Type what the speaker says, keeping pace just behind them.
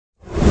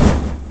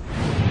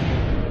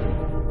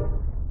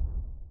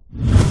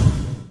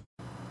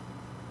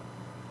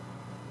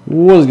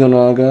What is going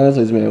on, guys?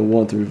 It's man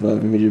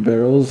 135 Media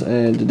Barrels,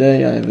 and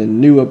today I have a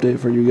new update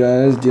for you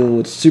guys dealing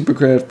with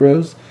Supercraft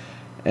Bros.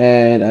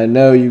 And I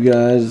know you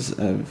guys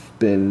have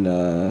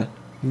been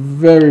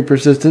very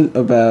persistent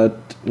about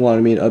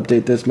wanting me to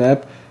update this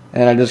map,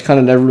 and I just kind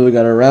of never really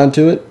got around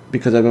to it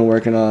because I've been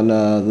working on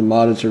the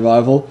modded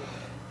survival,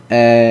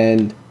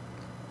 and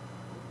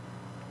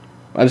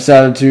I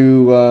decided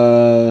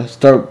to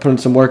start putting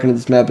some work into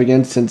this map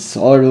again, since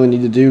all I really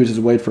need to do is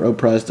just wait for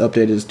Oprise to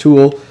update his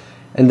tool,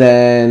 and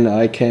then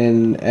I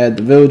can add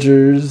the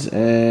villagers,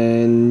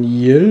 and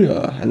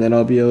yeah, and then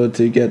I'll be able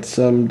to get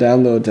some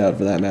downloads out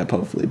for that map,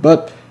 hopefully.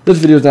 But this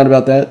video is not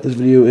about that. This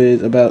video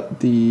is about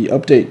the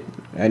update,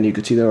 and you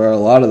can see there are a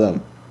lot of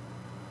them.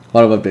 A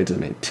lot of updates, I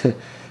mean.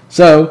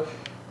 So,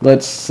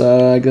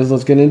 I guess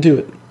let's get into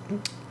it.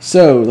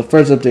 So, the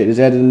first update is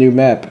added a new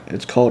map.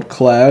 It's called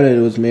Cloud, and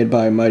it was made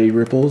by Mighty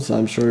Ripples.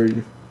 I'm sure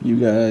you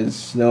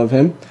guys know of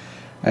him.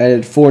 I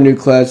added 4 new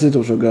classes,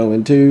 which we'll go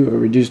into. A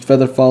reduced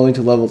feather falling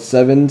to level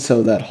 7,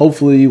 so that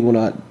hopefully you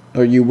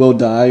will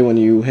die when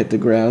you hit the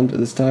ground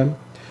this time.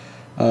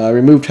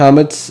 Removed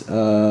helmets.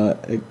 I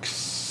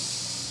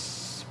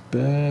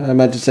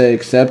meant to say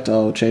except.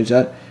 I'll change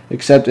that.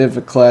 Except if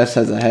a class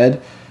has a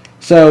head.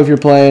 So if you're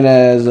playing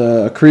as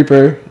a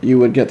creeper, you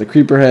would get the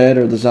creeper head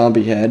or the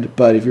zombie head.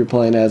 But if you're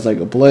playing as like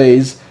a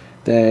blaze,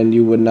 then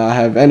you would not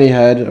have any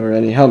head or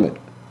any helmet.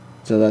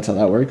 So that's how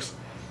that works.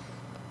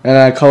 And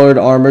I colored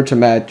armor to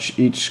match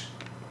each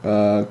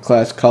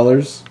class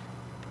colors.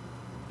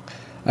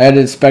 I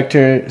added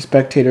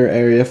spectator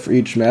area for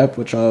each map,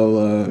 which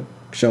I'll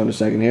show in a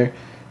second here.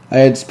 I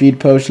had speed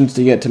potions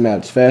to get to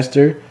maps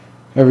faster.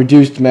 I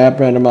reduced map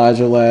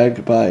randomizer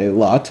lag by a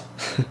lot.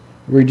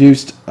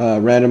 Reduced map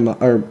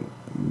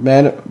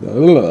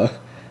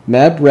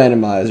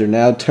randomizer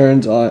now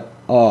turns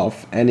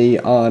off any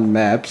on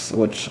maps,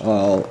 which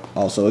I'll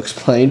also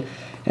explain.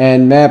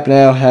 And map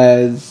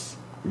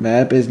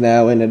is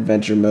now in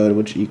adventure mode,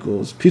 which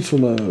equals peaceful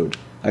mode.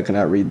 I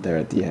cannot read there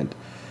at the end.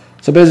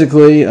 So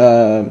basically,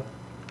 I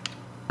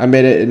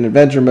made it in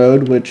adventure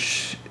mode,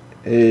 which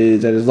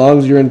is that as long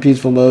as you're in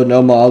peaceful mode,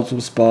 no mobs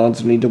will spawn,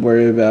 so you need to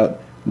worry about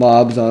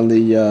mobs on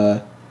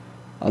the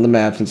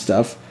maps and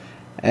stuff.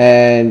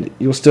 And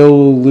you'll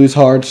still lose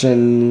hearts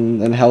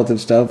and health and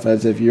stuff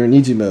as if you're in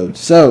easy mode.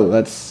 So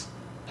that's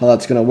how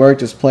that's gonna work.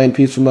 Just play in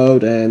peaceful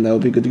mode, and that will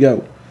be good to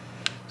go.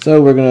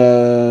 So I'm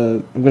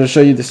gonna show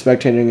you the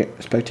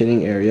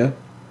spectating area.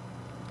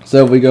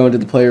 So if we go into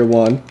the player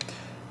 1,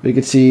 we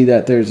can see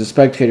that there's the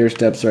spectator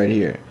steps right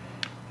here.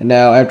 And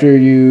now after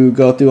you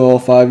go through all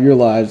 5 of your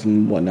lives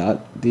and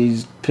whatnot,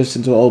 these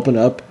pistons will open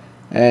up,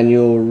 and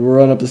you'll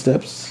run up the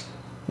steps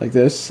like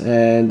this,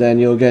 and then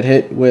you'll get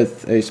hit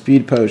with a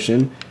speed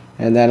potion,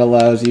 and that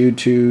allows you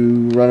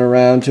to run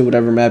around to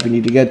whatever map you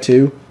need to get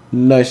to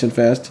nice and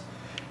fast.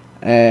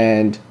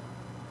 And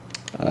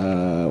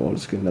we'll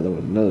just get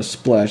another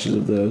splashes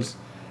of those.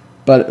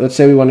 But let's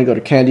say we want to go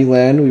to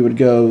Candyland, we would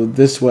go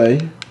this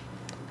way.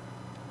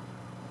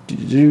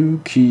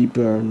 Keep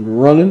on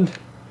running,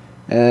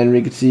 and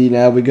we can see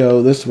now we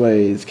go this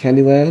way is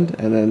Candyland,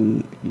 and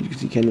then you can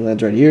see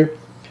Candyland's right here.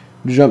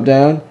 Jump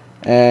down,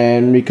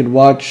 and we could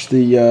watch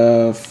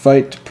the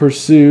fight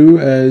pursue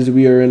as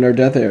we are in our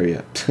death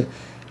area.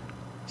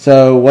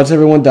 So once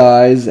everyone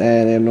dies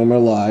and they have no more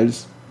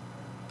lives,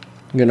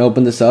 you're going to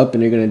open this up,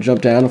 and you're going to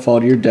jump down and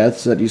fall to your death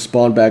so that you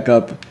spawn back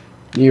up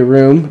in your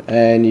room,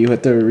 and you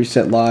hit the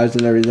reset lives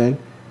and everything.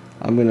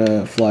 I'm going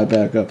to fly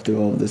back up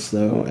through all of this,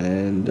 though,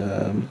 and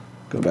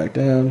go back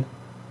down.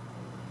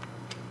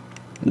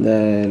 And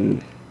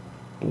then,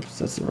 oops,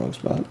 that's the wrong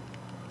spot.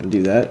 And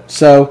do that.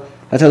 So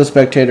that's how the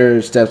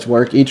spectator steps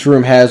work. Each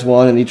room has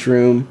one, and each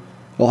room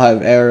will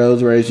have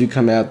arrows, whereas you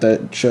come out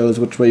that shows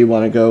which way you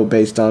want to go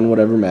based on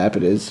whatever map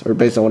it is, or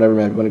based on whatever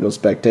map you want to go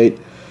spectate.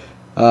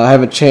 I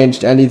haven't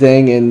changed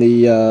anything in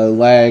the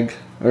lag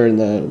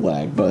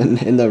button,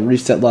 in the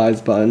reset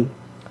lives button.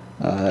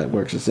 It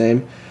works the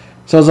same.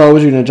 So as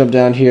always, you're going to jump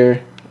down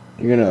here.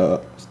 You're going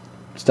to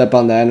step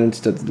on that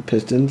instead of the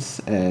pistons,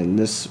 and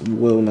this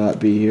will not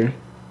be here.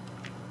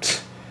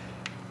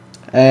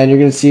 And you're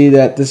going to see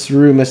that this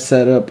room is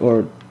set up,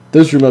 or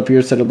this room up here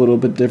is set up a little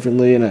bit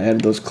differently, and I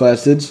added those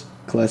classes.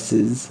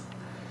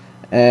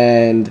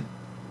 And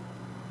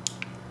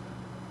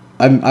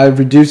I've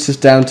reduced this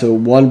down to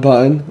 1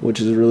 button, which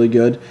is really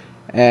good,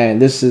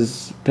 and this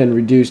has been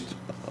reduced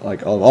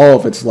like all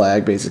of its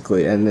lag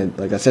basically. And then,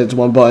 like I said, it's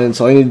 1 button,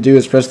 so all you need to do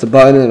is press the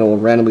button, and it will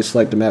randomly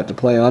select the map to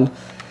play on.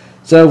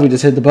 So if we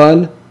just hit the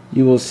button,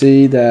 you will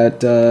see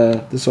that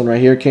this one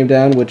right here came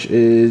down, which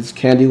is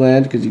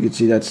Candyland, because you can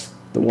see that's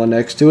the one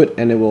next to it,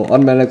 and it will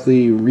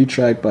automatically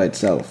retract by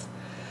itself.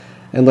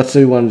 And let's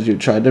say we wanted to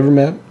try a different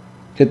map,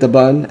 hit the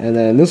button, and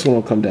then this one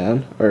will come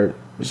down, or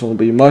this one will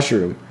be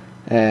Mushroom,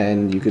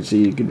 and you could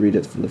read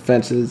it from the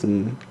fences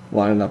and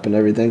lining up and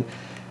everything.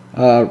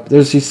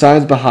 There's these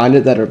signs behind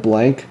it that are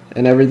blank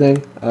and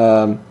everything.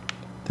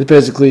 This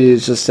basically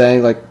is just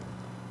saying, like,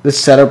 this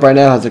setup right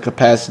now has a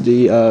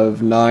capacity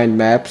of 9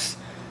 maps,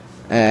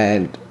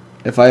 and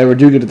if I ever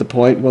do get to the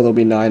point where there'll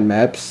be 9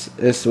 maps,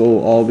 this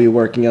will all be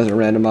working as a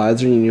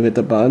randomizer, and you hit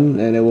the button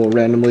and it will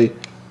randomly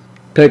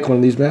pick one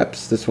of these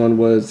maps. This one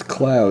was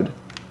Cloud.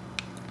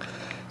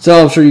 So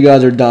I'm sure you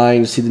guys are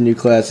dying to see the new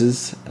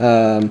classes.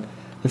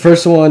 The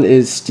first one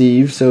is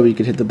Steve, so we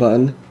could hit the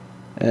button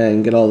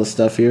and get all the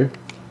stuff here.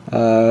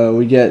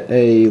 We get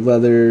a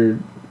leather,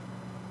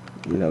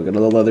 got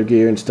all the leather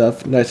gear and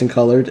stuff, nice and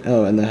colored.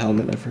 Oh, and the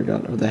helmet, I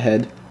forgot, or the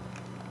head.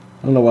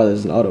 I don't know why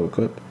there's an auto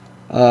equip.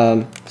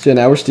 So yeah,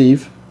 now we're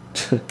Steve.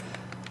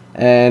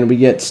 And we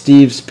get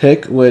Steve's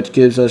pick, which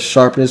gives us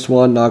sharpness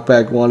 1,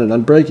 knockback 1, and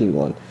unbreaking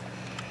 1.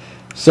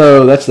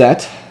 So that's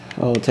that.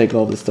 I'll take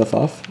all this stuff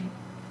off.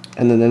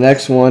 And then the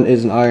next one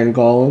is an iron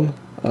golem.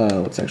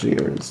 Let's actually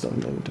get rid of the stuff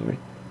in the inventory.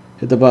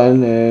 Hit the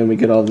button and we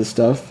get all this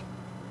stuff.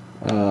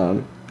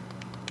 So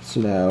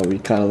now we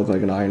kind of look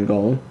like an iron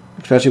golem,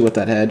 especially with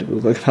that head. We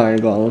look like an iron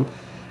golem.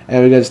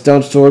 And we get a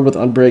stone sword with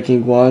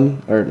unbreaking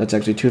 1, or that's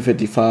actually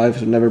 255,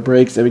 so it never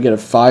breaks. Then we get a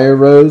fire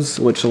rose,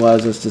 which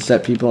allows us to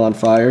set people on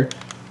fire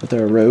with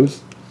our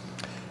rose.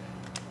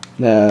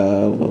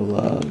 Now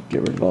we'll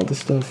get rid of all this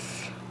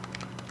stuff.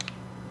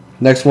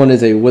 Next one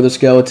is a wither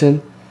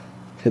skeleton.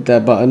 Hit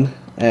that button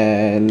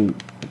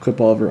and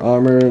equip all of our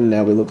armor, and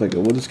now we look like a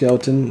wither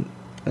skeleton.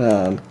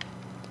 And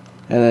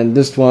then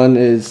this one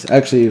is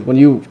actually, when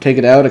you take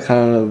it out, it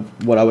kind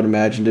of what I would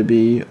imagine to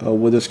be a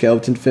wither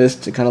skeleton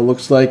fist. It kind of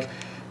looks like.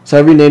 So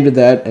I renamed it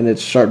that, and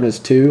it's sharpness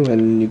 2,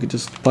 and you could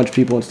just punch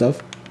people and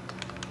stuff.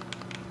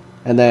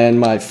 And then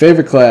my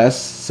favorite class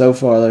so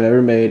far that I've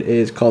ever made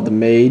is called the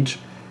Mage.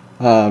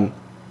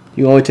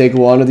 You only take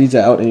one of these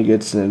out, and you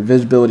get an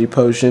invisibility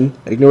potion.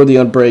 Ignore the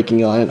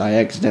unbreaking on it. I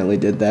accidentally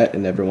did that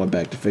and never went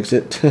back to fix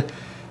it. It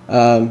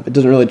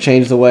doesn't really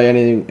change the way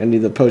any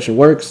of the potion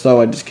works,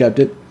 so I just kept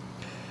it.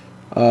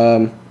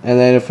 And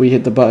then if we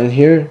hit the button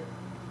here,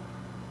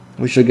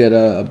 we should get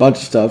a bunch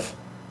of stuff.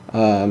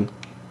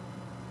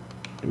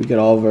 We get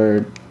all of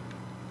our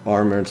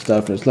armor and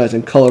stuff, and it's nice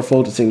and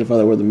colorful to signify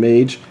that we're the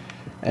mage.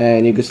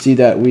 And you can see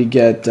that we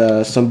get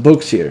some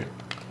books here.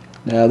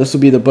 Now this will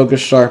be the Book of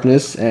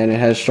Sharpness, and it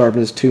has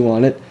Sharpness 2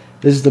 on it.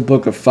 This is the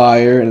Book of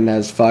Fire, and it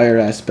has Fire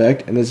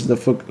aspect. And this is the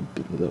Book of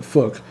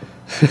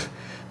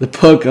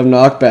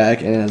Knockback,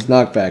 and it has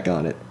Knockback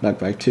on it,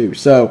 Knockback 2.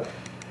 So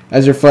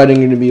as you're fighting,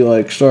 you're going to be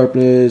like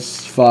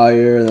Sharpness,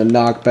 Fire, and then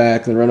Knockback,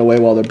 and then run away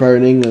while they're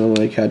burning, and then when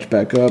they catch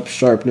back up,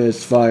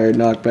 Sharpness, Fire,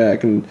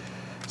 Knockback, and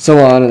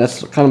so on. And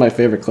that's kind of my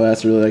favorite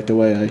class. I really like the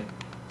way I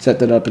set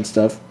that up and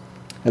stuff.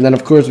 And then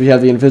of course we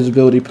have the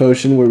invisibility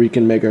potion, where we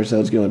can make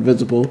ourselves go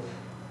invisible.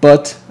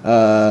 But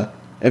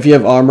if you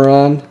have armor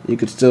on, you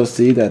could still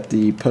see that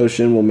the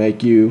potion will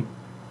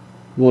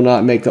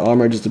not make the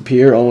armor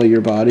disappear, only your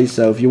body.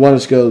 So if you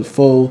want to go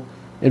full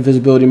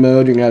invisibility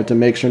mode, you're going to have to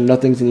make sure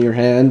nothing's in your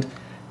hand,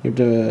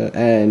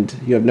 and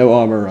you have no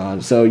armor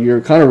on. So you're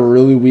kind of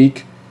really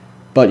weak,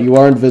 but you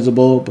are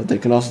invisible, but they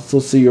can also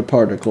still see your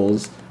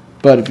particles.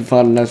 But if you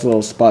find a nice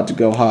little spot to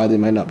go hide, they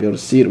might not be able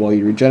to see it while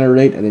you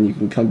regenerate, and then you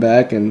can come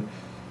back and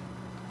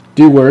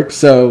do work.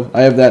 So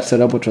I have that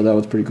set up, which I thought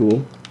was pretty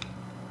cool.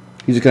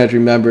 You just got to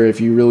remember, if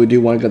you really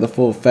do want to get the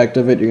full effect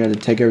of it, you're going to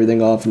take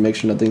everything off and make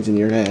sure nothing's in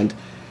your hand.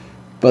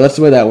 But that's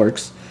the way that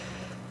works.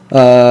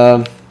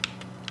 So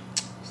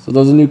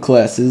those are new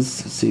classes.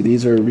 Let's see,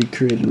 these are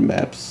recreated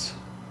maps.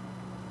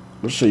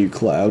 I'll show you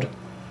Cloud.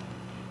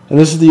 And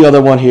this is the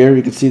other one here.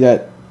 You can see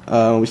that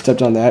when we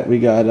stepped on that, we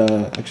got,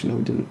 actually no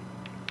we didn't.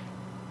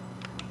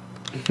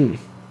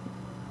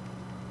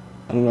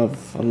 I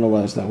don't know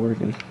why it's not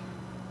working.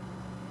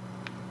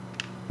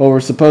 Well,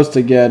 we're supposed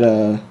to get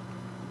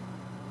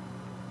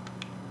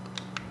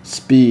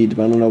speed,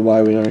 but I don't know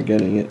why we aren't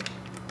getting it.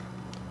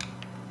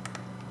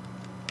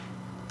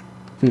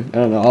 I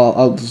don't know.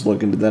 I'll just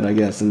look into that, I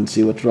guess, and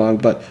see what's wrong.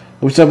 But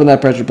when we step on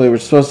that pressure plate, we're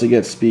supposed to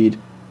get speed.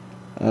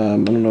 I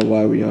don't know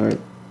why we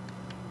aren't.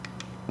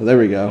 Oh, there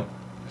we go.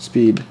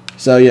 Speed.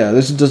 So yeah,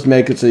 this is just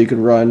make it so you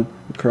can run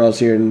across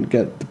here and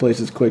get the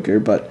places quicker.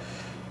 But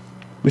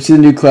we see the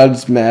new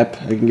Clouds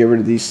map. I can get rid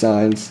of these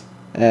signs,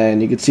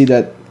 and you can see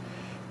that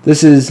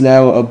this is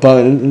now a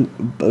button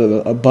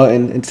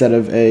instead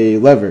of a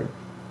lever.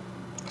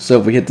 So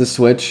if we hit the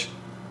switch,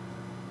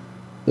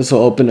 this will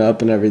open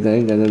up and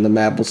everything, and then the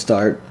map will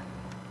start.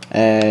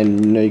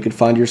 And you can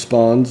find your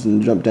spawns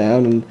and jump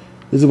down. And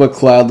this is what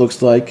Cloud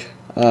looks like.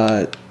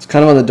 It's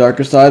kind of on the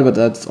darker side, but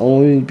that's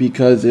only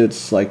because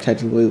it's like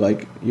technically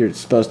like you're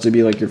supposed to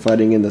be like you're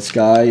fighting in the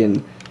sky,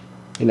 and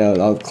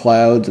all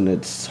clouds, and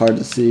it's hard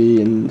to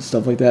see and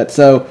stuff like that.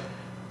 So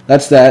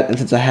that's that. And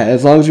since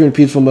as long as you're in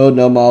peaceful mode,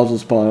 no mobs will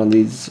spawn on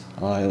these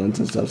islands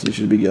and stuff, so you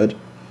should be good.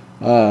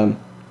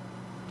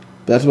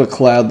 That's what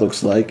Cloud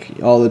looks like.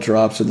 All the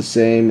drops are the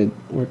same. It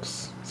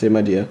works, same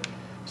idea.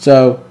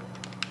 So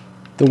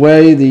the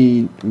way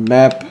the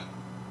map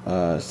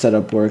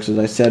setup works, as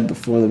I said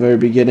before in the very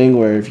beginning,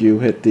 where if you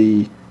hit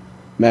the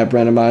map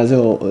randomizer,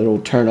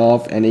 it'll turn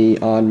off any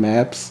on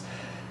maps.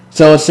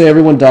 So let's say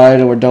everyone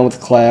died and we're done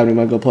with Cloud, we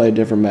might go play a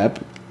different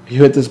map.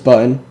 You hit this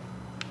button,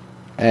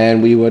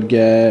 and we would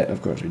get,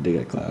 of course we did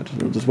get Cloud, so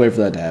we'll just wait for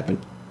that to happen.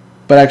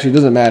 but actually it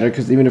doesn't matter,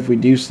 because even if we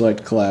do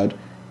select cloud,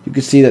 you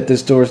can see that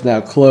this door is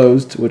now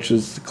closed, which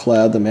is the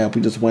cloud, the map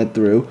we just went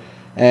through,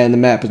 and the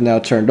map is now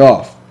turned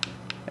off.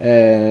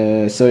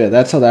 So yeah,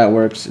 that's how that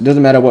works. It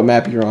doesn't matter what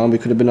map you're on. We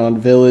could have been on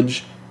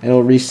village and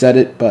it'll reset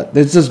it, but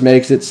this just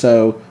makes it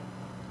so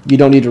you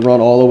don't need to run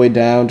all the way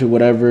down to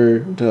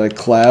whatever, to like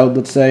cloud,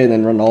 let's say, and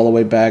then run all the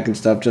way back and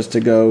stuff just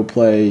to go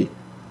play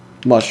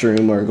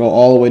mushroom, or go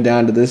all the way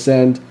down to this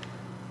end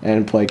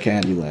and play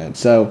Candyland.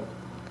 So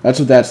that's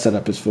what that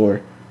setup is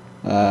for.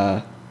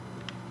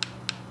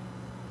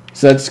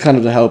 So that's kind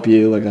of to help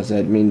you. Like I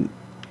said, I mean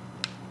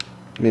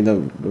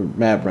the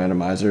map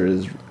randomizer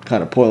is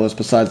kind of pointless,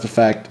 besides the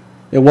fact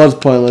it was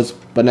pointless,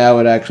 but now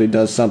it actually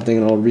does something,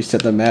 and it'll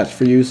reset the maps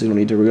for you, so you don't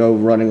need to go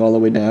running all the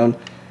way down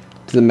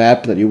to the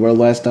map that you were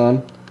last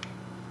on.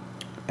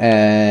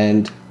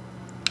 And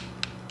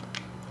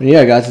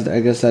yeah, guys,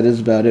 I guess that is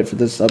about it for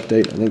this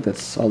update. I think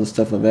that's all the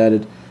stuff I've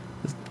added.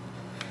 This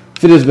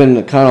video's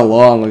been kind of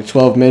long, like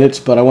 12 minutes,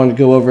 but I wanted to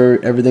go over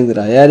everything that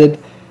I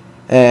added.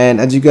 And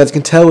as you guys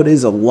can tell, it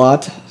is a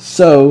lot.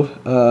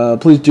 So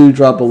please do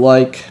drop a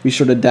like. Be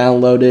sure to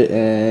download it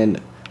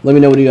and let me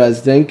know what you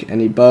guys think.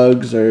 Any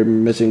bugs or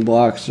missing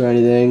blocks or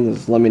anything,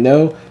 just let me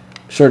know.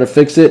 Be sure to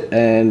fix it,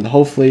 and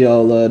hopefully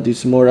I'll do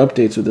some more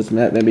updates with this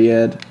map. Maybe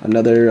add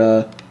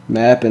another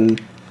map and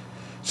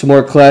some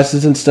more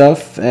classes and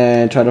stuff,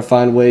 and try to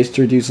find ways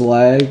to reduce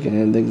lag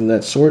and things of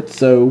that sort.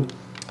 So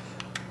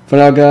for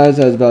now, guys,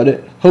 that's about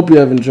it. Hope you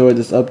have enjoyed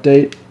this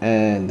update,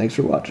 and thanks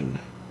for watching.